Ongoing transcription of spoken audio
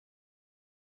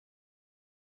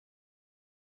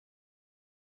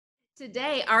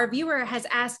Today, our viewer has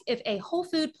asked if a whole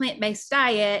food plant-based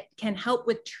diet can help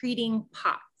with treating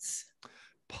POTS.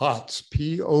 POTS,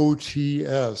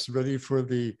 P-O-T-S, ready for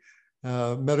the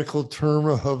medical term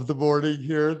of the morning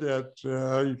here that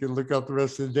you can look up the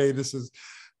rest of the day. This is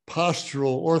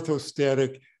postural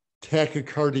orthostatic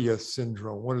tachycardia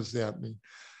syndrome. What does that mean?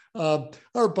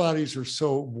 Our bodies are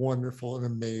so wonderful and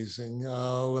amazing.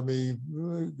 Let me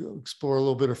explore a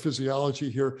little bit of physiology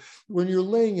here. When you're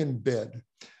laying in bed,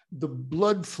 the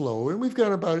blood flow, and we've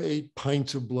got about 8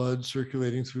 pints of blood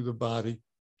circulating through the body,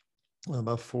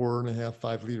 about 4.5,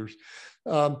 5 liters.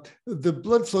 The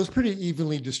blood flow is pretty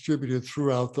evenly distributed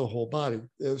throughout the whole body.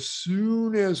 As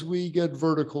soon as we get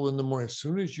vertical in the morning, as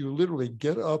soon as you literally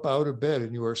get up out of bed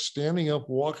and you are standing up,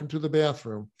 walking to the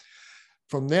bathroom,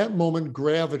 from that moment,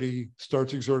 gravity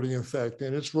starts exerting effect,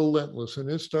 and it's relentless, and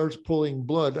it starts pulling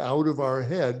blood out of our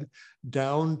head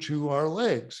down to our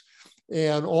legs.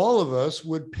 And all of us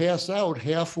would pass out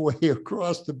halfway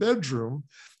across the bedroom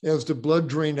as the blood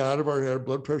drained out of our head,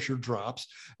 blood pressure drops,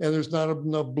 and there's not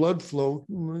enough blood flow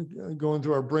going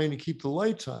through our brain to keep the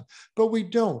lights on. But we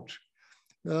don't.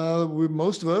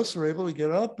 Most of us are able to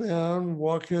get up and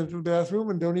walk into the bathroom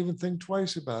and don't even think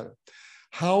twice about it.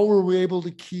 How are we able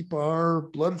to keep our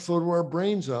blood flow to our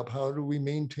brains up? How do we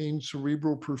maintain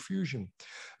cerebral perfusion?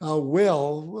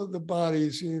 Well, the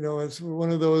body's, it's one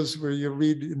of those where you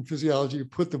read in physiology, you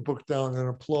put the book down and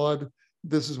applaud.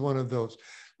 This is one of those.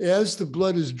 As the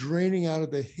blood is draining out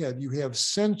of the head, you have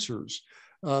sensors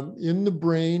in the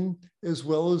brain as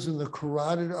well as in the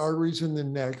carotid arteries in the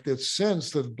neck that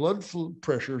sense that blood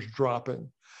pressure is dropping.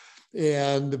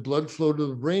 And the blood flow to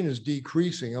the brain is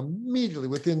decreasing immediately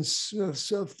within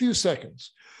a few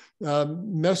seconds.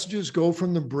 Messages go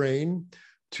from the brain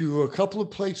to a couple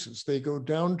of places. They go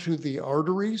down to the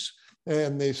arteries,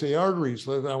 and they say, arteries,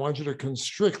 I want you to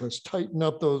constrict. Let's tighten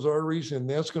up those arteries, and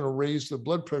that's going to raise the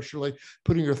blood pressure, like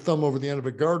putting your thumb over the end of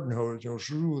a garden hose.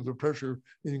 The pressure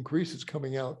increases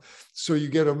coming out. So you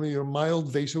get a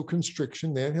mild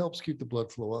vasoconstriction. That helps keep the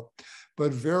blood flow up.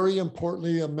 But very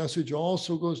importantly, a message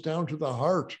also goes down to the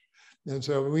heart. And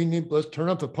so let's turn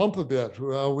up the pump a bit.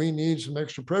 We need some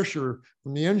extra pressure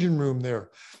from the engine room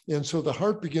there. And so the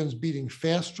heart begins beating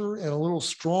faster and a little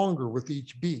stronger with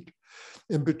each beat.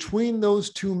 And between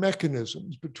those two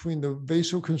mechanisms, between the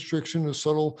vasoconstriction, the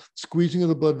subtle squeezing of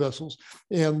the blood vessels,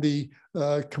 and the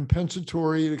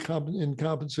compensatory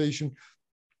compensation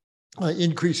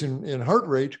increase in heart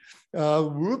rate,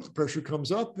 the pressure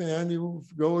comes up and you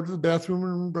go to the bathroom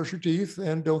and brush your teeth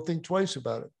and don't think twice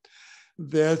about it.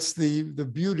 That's the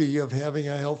beauty of having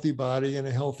a healthy body and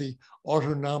a healthy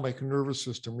autonomic nervous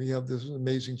system. We have this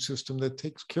amazing system that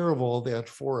takes care of all that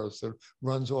for us, that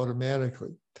runs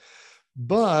automatically.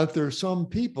 But there are some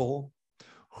people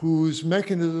whose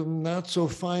mechanism not so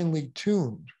finely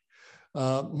tuned.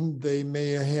 They may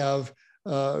have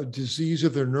disease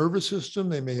of their nervous system.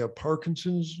 They may have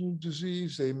Parkinson's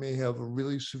disease. They may have a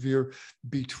really severe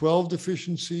B12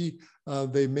 deficiency.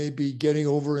 They may be getting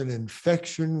over an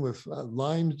infection with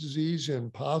Lyme disease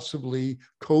and possibly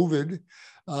COVID.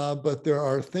 But there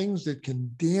are things that can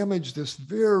damage this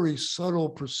very subtle,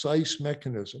 precise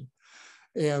mechanism.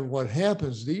 And what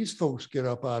happens, these folks get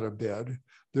up out of bed,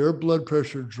 their blood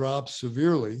pressure drops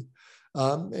severely,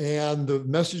 and the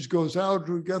message goes out,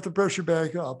 we got the pressure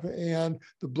back up, and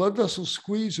the blood vessels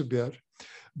squeeze a bit,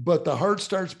 but the heart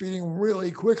starts beating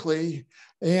really quickly,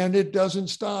 and it doesn't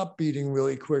stop beating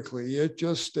really quickly. It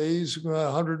just stays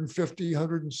 150,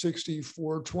 160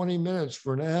 for 20 minutes,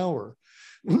 for an hour.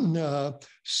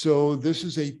 So this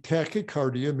is a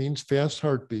tachycardia, means fast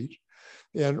heartbeat.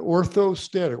 And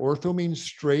orthostatic, ortho means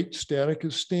straight, static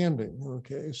is standing,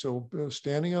 okay? So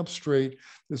standing up straight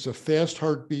is a fast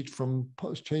heartbeat from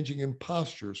changing in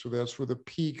posture. So that's where the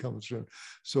P comes in.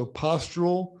 So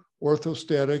postural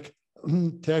orthostatic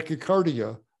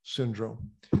tachycardia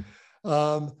syndrome.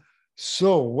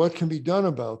 So what can be done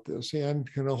about this?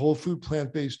 And can a whole food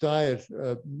plant-based diet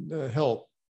help?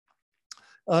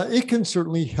 It can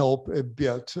certainly help a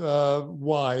bit.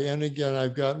 Why? And again,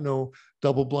 I've got no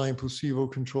double-blind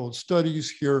placebo-controlled studies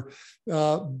here,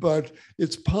 but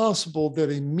it's possible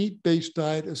that a meat-based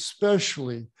diet,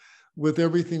 especially with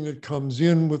everything that comes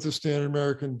in with the standard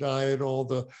American diet, all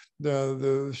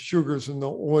the sugars and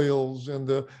the oils and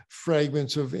the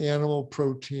fragments of animal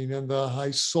protein and the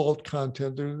high salt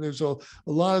content. There's a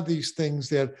lot of these things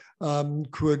that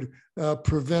could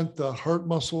prevent the heart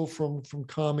muscle from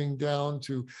calming down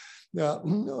to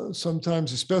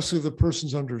sometimes, especially if the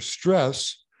person's under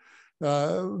stress,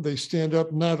 they stand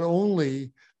up. Not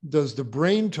only does the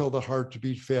brain tell the heart to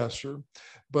beat faster,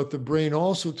 but the brain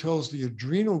also tells the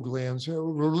adrenal glands,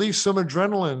 release some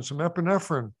adrenaline, some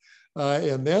epinephrine,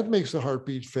 and that makes the heart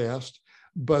beat fast.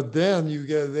 But then you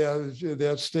get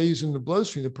that stays in the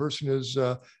bloodstream. The person is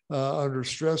under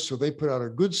stress, so they put out a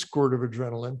good squirt of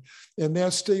adrenaline, and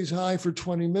that stays high for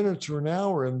 20 minutes or an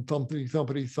hour, and thumpity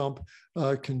thumpity thump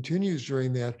continues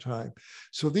during that time.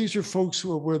 So these are folks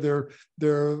where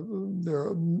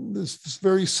this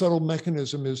very subtle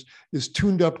mechanism is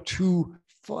tuned up too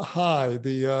high.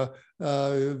 The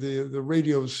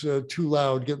radio's too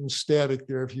loud, getting static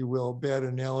there, if you will. Bad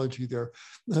analogy there.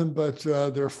 But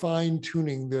their fine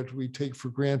tuning that we take for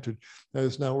granted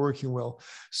is not working well.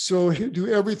 So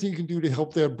do everything you can do to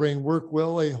help that brain work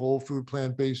well. A whole food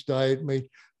plant-based diet may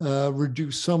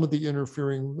reduce some of the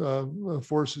interfering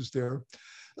forces there.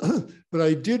 But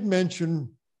I did mention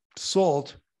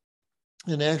salt,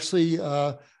 and actually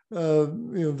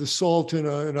the salt in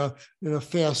a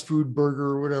fast food burger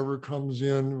or whatever comes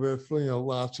in with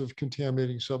lots of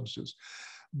contaminating substances.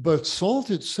 But salt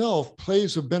itself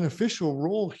plays a beneficial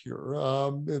role here.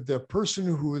 The person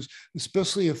who is,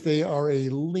 especially if they are a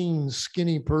lean,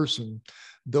 skinny person,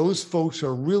 those folks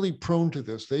are really prone to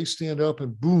this. They stand up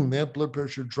and boom, that blood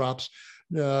pressure drops.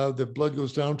 The blood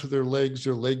goes down to their legs,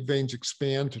 their leg veins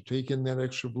expand to take in that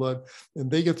extra blood,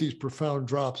 and they get these profound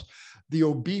drops. The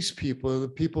obese people, the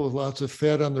people with lots of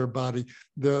fat on their body,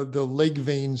 the leg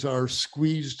veins are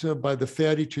squeezed by the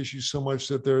fatty tissue so much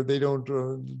that they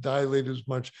don't dilate as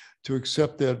much to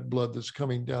accept that blood that's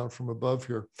coming down from above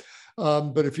here.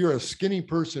 But if you're a skinny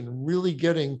person, really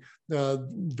getting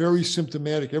very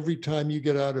symptomatic every time you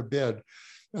get out of bed,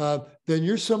 then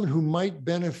you're someone who might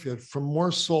benefit from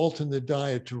more salt in the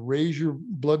diet to raise your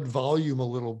blood volume a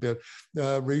little bit,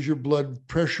 raise your blood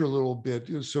pressure a little bit,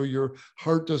 so your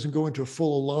heart doesn't go into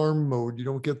full alarm mode. You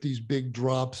don't get these big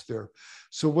drops there.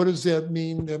 So what does that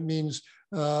mean? That means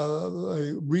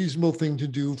a reasonable thing to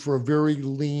do for a very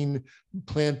lean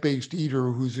plant-based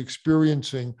eater who's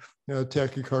experiencing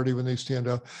tachycardia when they stand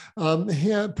up.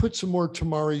 Put some more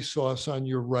tamari sauce on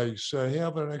your rice.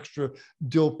 Have an extra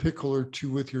dill pickle or two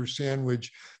with your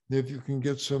sandwich. If you can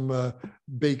get some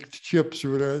baked chips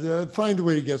or whatever, find a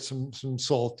way to get some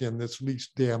salt in that's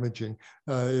least damaging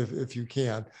if you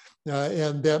can.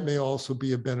 And that may also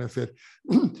be a benefit.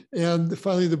 And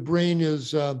finally, the brain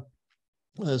is a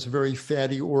very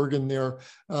fatty organ there.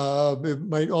 It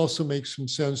might also make some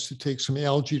sense to take some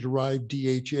algae-derived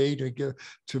DHA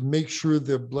to make sure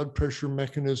the blood pressure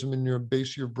mechanism in your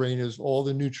base of your brain is all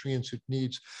the nutrients it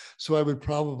needs. So I would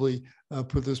probably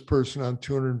put this person on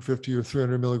 250 or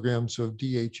 300 milligrams of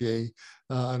DHA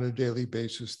on a daily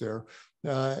basis there.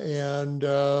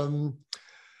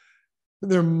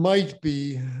 There might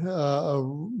be a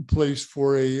place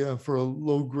for a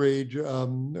low-grade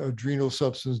adrenal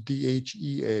substance,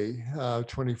 DHEA,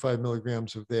 25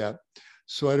 milligrams of that.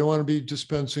 So I don't want to be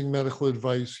dispensing medical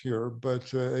advice here,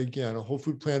 but again, a whole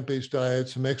food plant-based diet,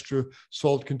 some extra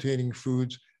salt-containing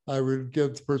foods. I would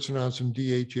get the person on some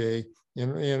DHA,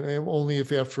 and only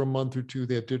if after a month or two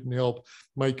that didn't help,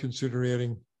 might consider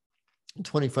adding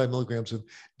 25 milligrams of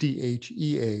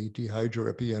DHEA,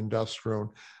 dehydroepiandrosterone,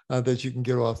 that you can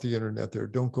get off the internet there.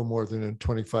 Don't go more than a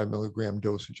 25 milligram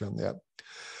dosage on that.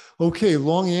 Okay,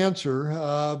 long answer,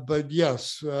 but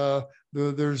yes,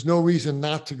 there's no reason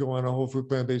not to go on a whole food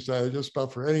plant-based diet, just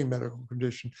about for any medical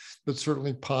condition, but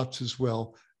certainly POTS as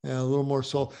well. And a little more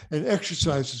salt. And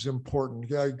exercise is important.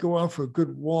 Go out for a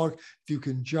good walk. If you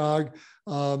can jog,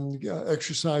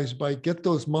 exercise get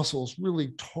those muscles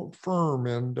really firm,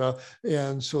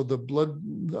 and so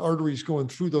the arteries going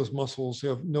through those muscles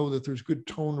know that there's good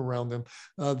tone around them.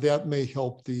 That may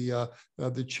help the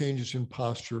changes in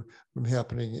posture from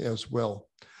happening as well.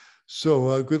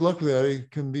 So good luck with that.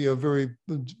 It can be a very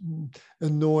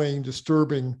annoying,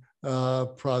 disturbing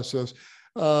process.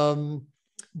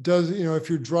 If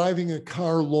you're driving a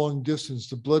car long distance,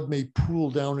 the blood may pool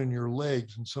down in your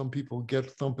legs, and some people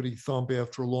get thumpity thump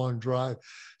after a long drive.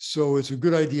 So it's a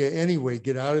good idea anyway,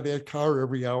 get out of that car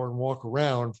every hour and walk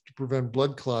around to prevent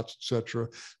blood clots, etc.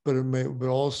 But it may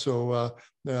also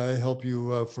help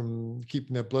you from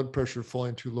keeping that blood pressure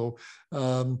falling too low.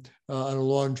 On a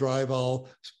long drive, I'll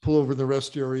pull over in the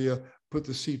rest area, put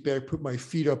the seat back, put my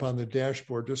feet up on the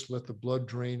dashboard, just let the blood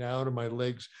drain out of my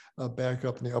legs, back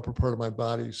up in the upper part of my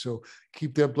body. So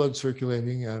keep that blood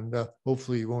circulating, and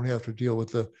hopefully you won't have to deal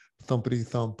with the thumpity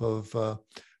thump of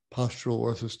postural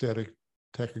orthostatic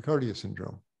tachycardia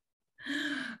syndrome.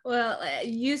 Well,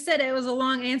 you said it was a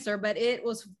long answer, but it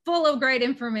was full of great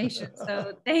information.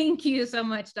 So thank you so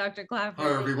much, Dr. Klaper.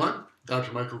 Hi, everyone.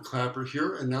 Dr. Michael Klaper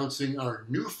here, announcing our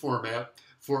new format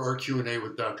For our Q&A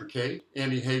with Dr. K,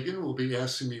 Annie Hagen will be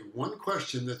asking me one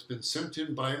question that's been sent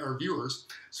in by our viewers.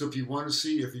 So if you want to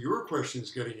see if your question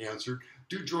is getting answered,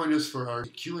 do join us for our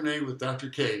Q&A with Dr.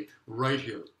 K right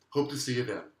here. Hope to see you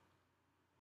then.